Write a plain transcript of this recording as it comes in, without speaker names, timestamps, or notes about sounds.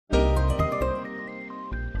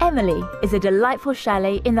Emilie is a delightful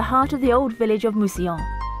chalet in the heart of the old village of Mussillon,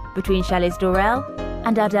 between chalets.The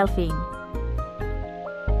and Delphine.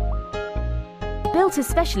 Built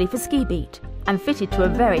especially for ski beat and fitted to a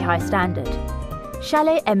very high standard,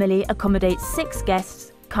 Chalet Emilie accommodates 6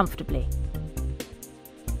 guests comfortably.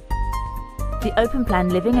 The open-plan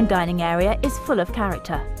living and dining area is full of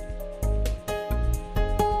character.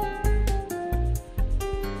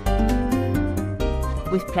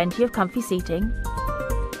 With plenty of comfy seating,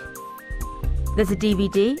 there's a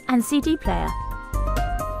DVD and CD player,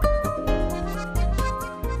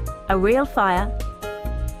 a real fire,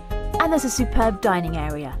 and there's a superb dining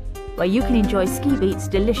area where you can enjoy Ski Beat's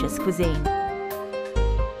delicious cuisine.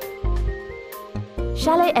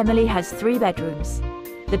 Chalet Emilie has 3 bedrooms.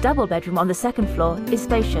 The double bedroom on the 2nd floor is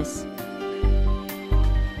spacious.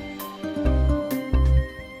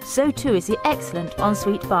 So too is the excellent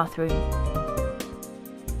ensuite bathroom.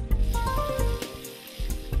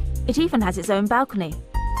 It even has its own balcony.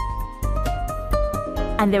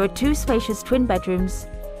 And there are 2 spacious twin bedrooms,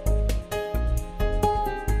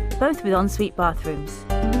 both with ensuite bathrooms.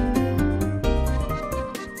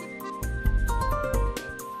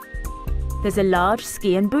 There's a large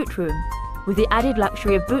ski and boot room, with the added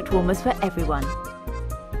luxury of boot warmers for everyone.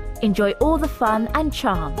 Enjoy all the fun and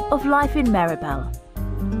charm of life in Méribel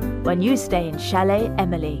when you stay in Chalet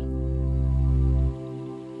Emilie.